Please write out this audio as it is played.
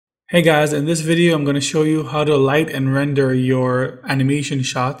Hey guys, in this video I'm going to show you how to light and render your animation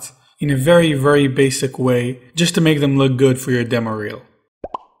shots in a very basic way just to make them look good for your demo reel.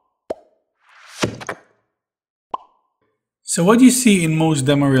 So what you see in most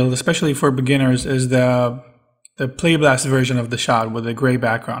demo reels, especially for beginners, is the playblast version of the shot with a gray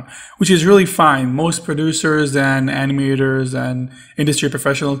background, which is really fine. Most producers and animators and industry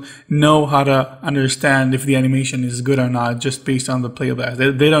professionals know how to understand if the animation is good or not just based on the playblast.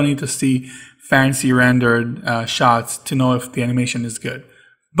 They don't need to see fancy rendered shots to know if the animation is good.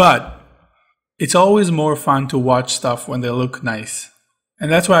 But it's always more fun to watch stuff when they look nice.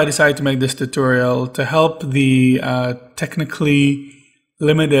 And that's why I decided to make this tutorial to help the technically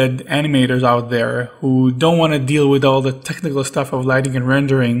limited animators out there who don't want to deal with all the technical stuff of lighting and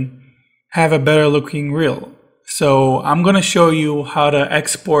rendering have a better looking reel. So I'm going to show you how to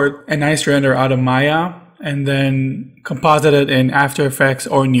export a nice render out of Maya and then composite it in After Effects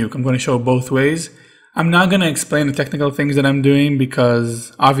or Nuke. I'm going to show both ways. I'm not going to explain the technical things that I'm doing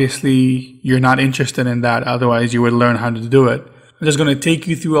because obviously you're not interested in that, otherwise you would learn how to do it. I'm just going to take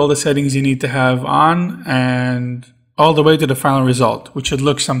you through all the settings you need to have on and all the way to the final result, which should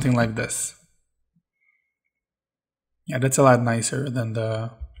look something like this. Yeah, that's a lot nicer than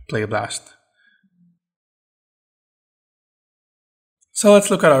the playblast. So let's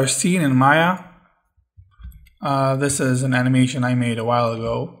look at our scene in Maya. This is an animation I made a while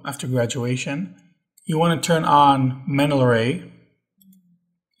ago after graduation. You want to turn on mental array,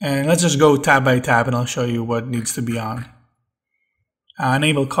 and let's just go tab by tab and I'll show you what needs to be on.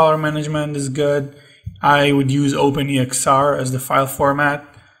 Enable color management is good. I would use OpenEXR as the file format.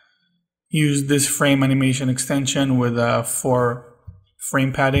 Use this frame animation extension with 4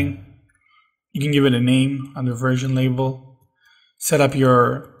 frame padding. You can give it a name under version label. Set up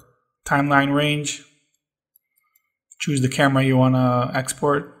your timeline range. Choose the camera you want to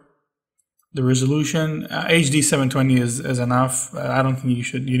export. The resolution, HD 720 is enough. I don't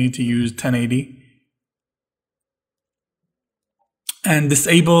think you need to use 1080. And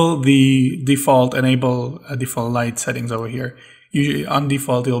disable the default enable default light settings over here. Usually on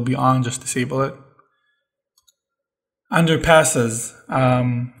default it will be on, just disable it. Under passes,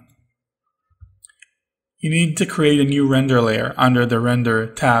 you need to create a new render layer under the render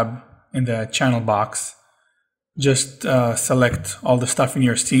tab in the channel box. Just select all the stuff in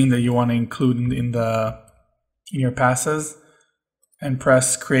your scene that you want to include in your passes and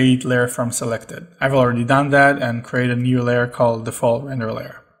press create layer from selected. I've already done that and created a new layer called default render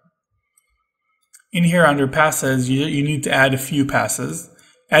layer. In here under passes, you need to add a few passes.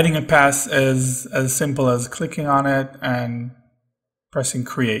 Adding a pass is as simple as clicking on it and pressing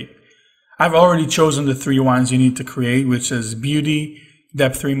create. I've already chosen the 3 ones you need to create, which is beauty,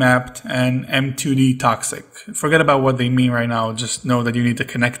 depth remapped, and M2D toxic. Forget about what they mean right now, just know that you need to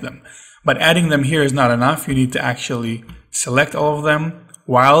connect them. But adding them here is not enough. You need to actually select all of them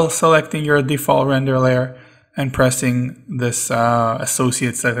while selecting your default render layer and pressing this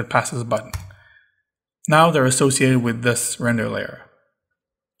associate selected passes button. Now they're associated with this render layer.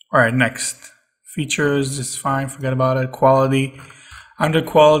 Alright, next. Features is fine, forget about it. Quality. Under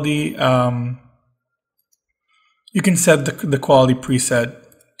quality, you can set the quality preset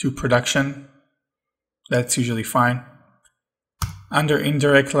to production. That's usually fine. Under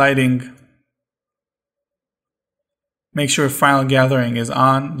indirect lighting, make sure final gathering is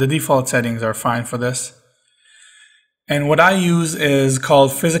on. The default settings are fine for this. And what I use is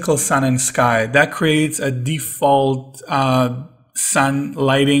called physical sun and sky. That creates a default sun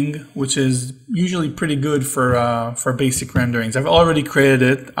lighting, which is usually pretty good for basic renderings. I've already created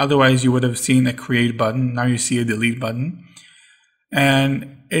it. Otherwise, you would have seen a create button. Now you see a delete button.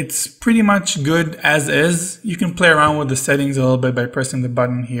 And it's pretty much good as is. You can play around with the settings a little bit by pressing the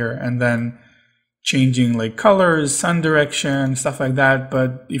button here and then changing like colors, sun direction, stuff like that.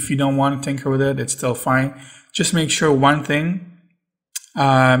 But if you don't want to tinker with it, it's still fine. Just make sure one thing,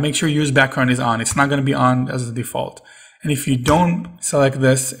 make sure use background is on. It's not going to be on as the default. And if you don't select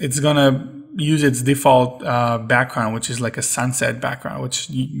this, it's going to use its default background, which is like a sunset background, which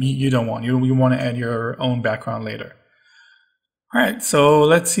you don't want. You want to add your own background later. All right, so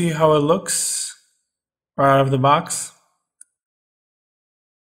let's see how it looks right out of the box.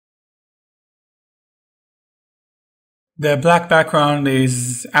 The black background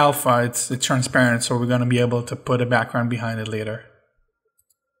is alpha, it's transparent, so we're going to be able to put a background behind it later.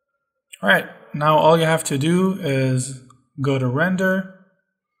 All right, now all you have to do is go to render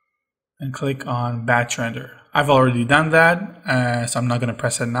and click on batch render. I've already done that, so I'm not going to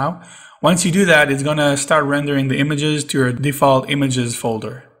press it now. Once you do that, it's going to start rendering the images to your default images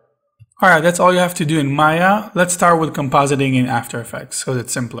folder. All right, that's all you have to do in Maya. Let's start with compositing in After Effects because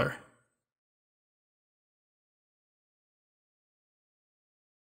it's simpler.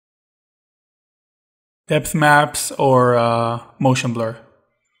 Depth maps or motion blur.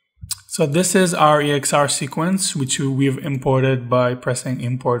 So this is our EXR sequence, which we've imported by pressing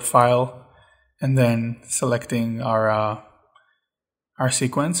import file and then selecting our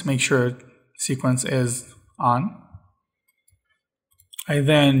sequence. Make sure sequence is on. I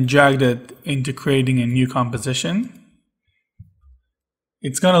then dragged it into creating a new composition.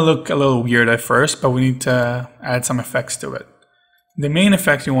 It's going to look a little weird at first, but we need to add some effects to it. The main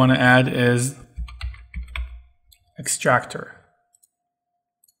effect you want to add is extractor.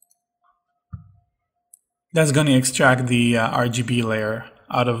 That's going to extract the RGB layer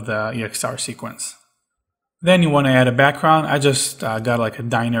out of the EXR sequence. Then you want to add a background. I just got like a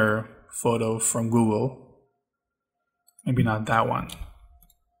diner photo from Google. Maybe not that one.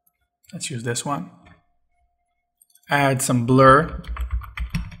 Let's use this one. Add some blur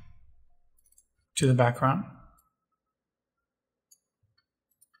to the background.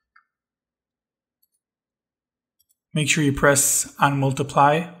 Make sure you press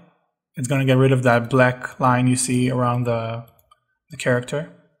unmultiply. It's going to get rid of that black line you see around the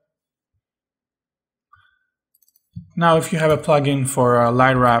character. Now if you have a plugin for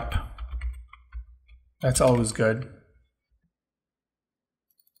light wrap, that's always good.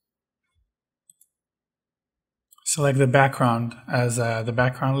 Select the background as the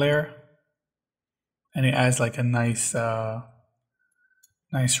background layer, and it adds like a nice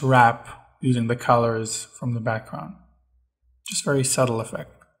nice wrap using the colors from the background. Just very subtle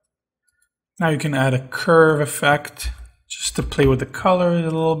effect. Now you can add a curve effect just to play with the colors a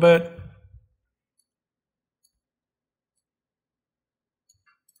little bit.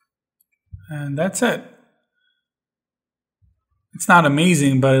 And that's it. It's not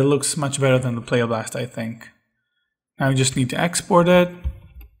amazing, but it looks much better than the playblast, I think. Now you just need to export it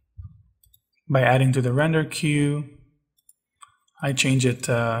by adding to the render queue. I change it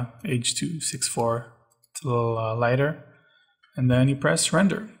to H264. It's a little lighter. And then you press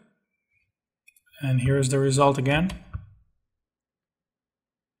render. And here's the result again.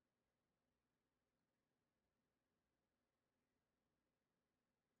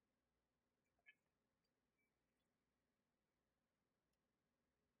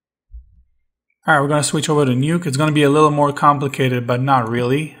 All right, we're going to switch over to Nuke. It's going to be a little more complicated, but not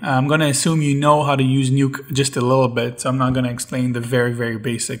really. I'm going to assume you know how to use Nuke just a little bit, so I'm not going to explain the very, very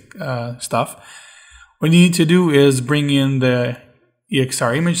basic stuff. What you need to do is bring in the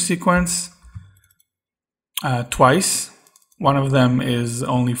EXR image sequence twice. One of them is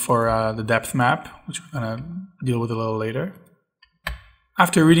only for the depth map, which we're going to deal with a little later.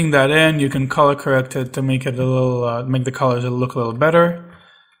 After reading that in, you can color correct it to make it a little, make the colors look a little better.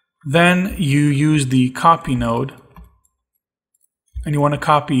 Then you use the copy node, and you want to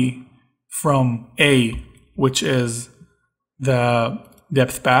copy from A, which is the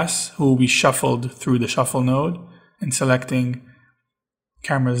depth pass, who will be shuffled through the shuffle node, and selecting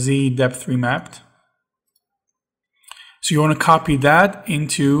camera Z depth remapped. So you want to copy that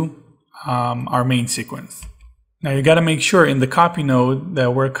into our main sequence. Now you got to make sure in the copy node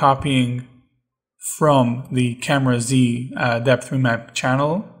that we're copying from the camera Z depth remap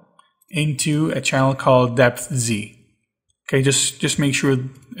channel into a channel called depth Z. Okay, just make sure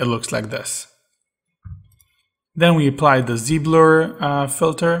it looks like this. Then we apply the Z blur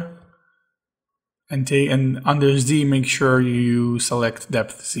filter, and under Z make sure you select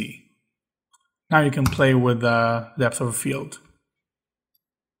depth Z. Now you can play with the depth of field.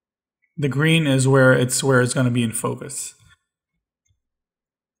 The green is where it's going to be in focus.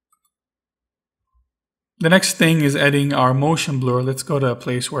 The next thing is adding our motion blur. Let's go to a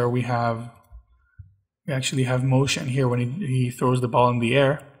place where we actually have motion here when he throws the ball in the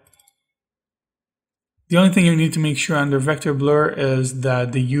air. The only thing you need to make sure under vector blur is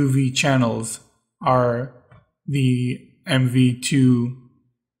that the UV channels are the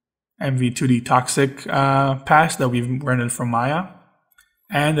MV2D toxic pass that we've rendered from Maya,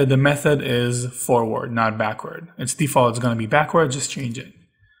 and that the method is forward, not backward. Its default is going to be backward, just change it.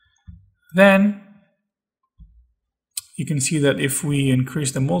 Then you can see that if we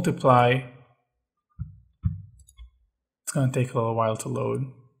increase the multiply, it's going to take a little while to load.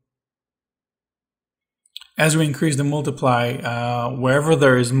 As we increase the multiply, wherever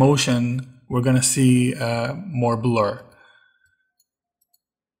there is motion, we're going to see more blur.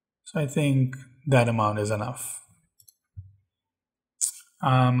 So I think that amount is enough.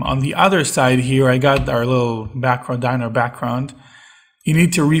 On the other side here, I got our little background, diner background. You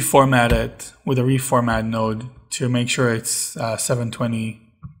need to reformat it with a reformat node to make sure it's 720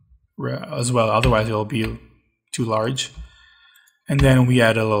 as well, otherwise it'll be too large. And then we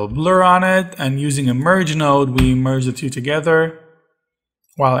add a little blur on it, and using a merge node, we merge the two together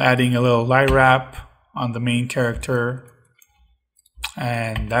while adding a little light wrap on the main character.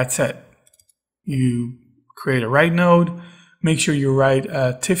 And that's it. You create a write node, make sure you write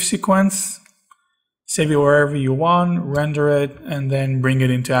a TIFF sequence, save it wherever you want, render it, and then bring it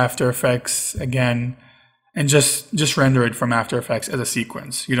into After Effects again, and just render it from After Effects as a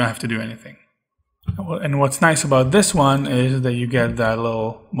sequence. You don't have to do anything. And what's nice about this one is that you get that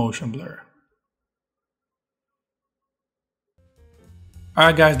little motion blur.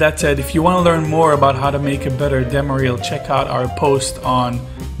 Alright guys, that's it. If you want to learn more about how to make a better demo reel, check out our post on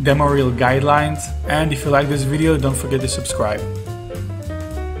demo reel guidelines. And if you like this video, don't forget to subscribe.